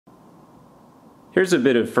Here's a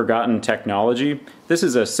bit of forgotten technology. This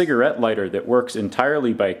is a cigarette lighter that works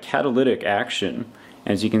entirely by catalytic action.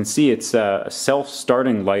 As you can see, it's a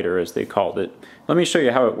self-starting lighter, as they called it. Let me show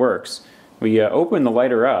you how it works. We open the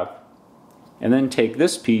lighter up, and then take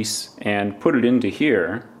this piece and put it into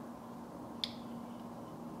here.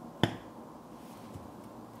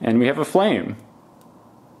 And we have a flame.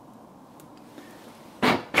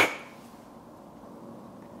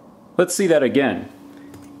 Let's see that again.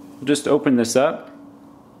 We'll just open this up,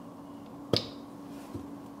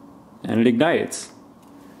 and it ignites.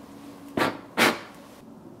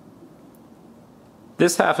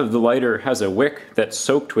 This half of the lighter has a wick that's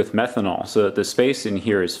soaked with methanol, so that the space in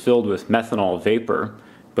here is filled with methanol vapor,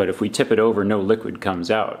 but if we tip it over, no liquid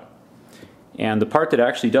comes out. And the part that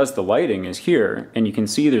actually does the lighting is here, and you can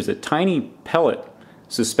see there's a tiny pellet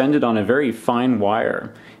suspended on a very fine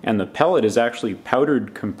wire, and the pellet is actually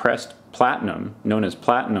powdered compressed platinum, known as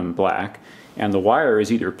platinum black, and the wire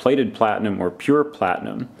is either plated platinum or pure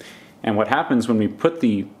platinum. And what happens when we put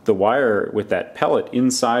the wire with that pellet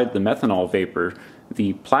inside the methanol vapor,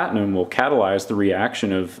 the platinum will catalyze the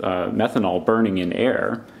reaction of methanol burning in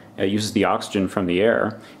air. It uses the oxygen from the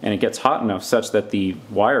air, and it gets hot enough such that the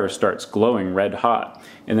wire starts glowing red hot,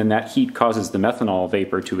 and then that heat causes the methanol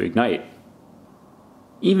vapor to ignite.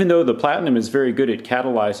 Even though the platinum is very good at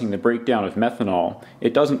catalyzing the breakdown of methanol,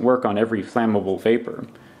 it doesn't work on every flammable vapor.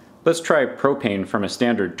 Let's try propane from a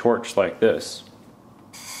standard torch like this.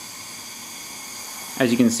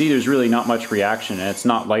 As you can see, there's really not much reaction, and it's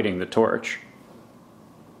not lighting the torch.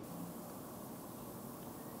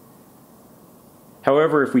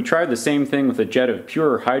 However, if we try the same thing with a jet of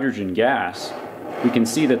pure hydrogen gas, we can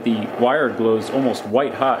see that the wire glows almost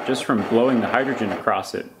white hot just from blowing the hydrogen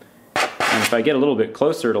across it. And if I get a little bit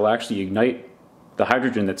closer, it'll actually ignite the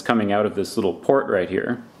hydrogen that's coming out of this little port right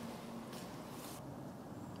here.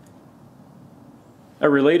 A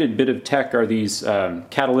related bit of tech are these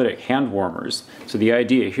catalytic hand warmers. So the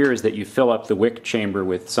idea here is that you fill up the wick chamber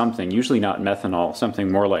with something, usually not methanol, something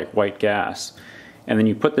more like white gas. And then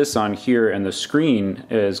you put this on here, and the screen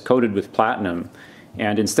is coated with platinum.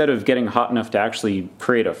 And instead of getting hot enough to actually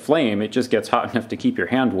create a flame, it just gets hot enough to keep your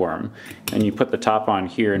hand warm. And you put the top on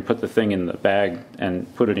here and put the thing in the bag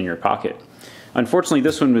and put it in your pocket. Unfortunately,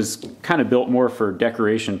 this one was kind of built more for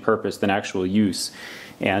decoration purpose than actual use.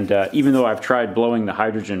 And even though I've tried blowing the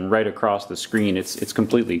hydrogen right across the screen, it's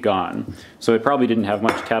completely gone. So it probably didn't have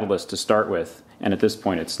much catalyst to start with, and at this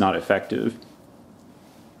point it's not effective.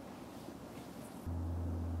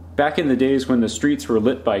 Back in the days when the streets were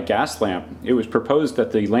lit by gas lamp, it was proposed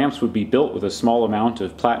that the lamps would be built with a small amount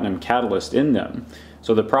of platinum catalyst in them.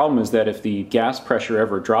 So the problem is that if the gas pressure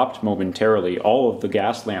ever dropped momentarily, all of the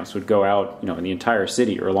gas lamps would go out, in the entire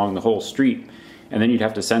city or along the whole street. And then you'd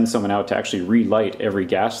have to send someone out to actually relight every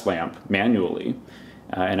gas lamp manually.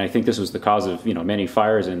 And I think this was the cause of many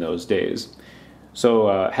fires in those days.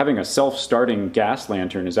 So having a self-starting gas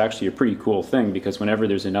lantern is actually a pretty cool thing, because whenever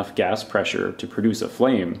there's enough gas pressure to produce a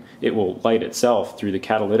flame, it will light itself through the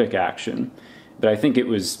catalytic action. But I think it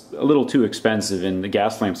was a little too expensive, and the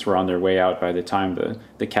gas lamps were on their way out by the time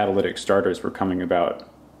the catalytic starters were coming about.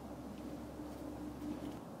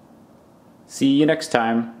 See you next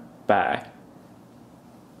time. Bye.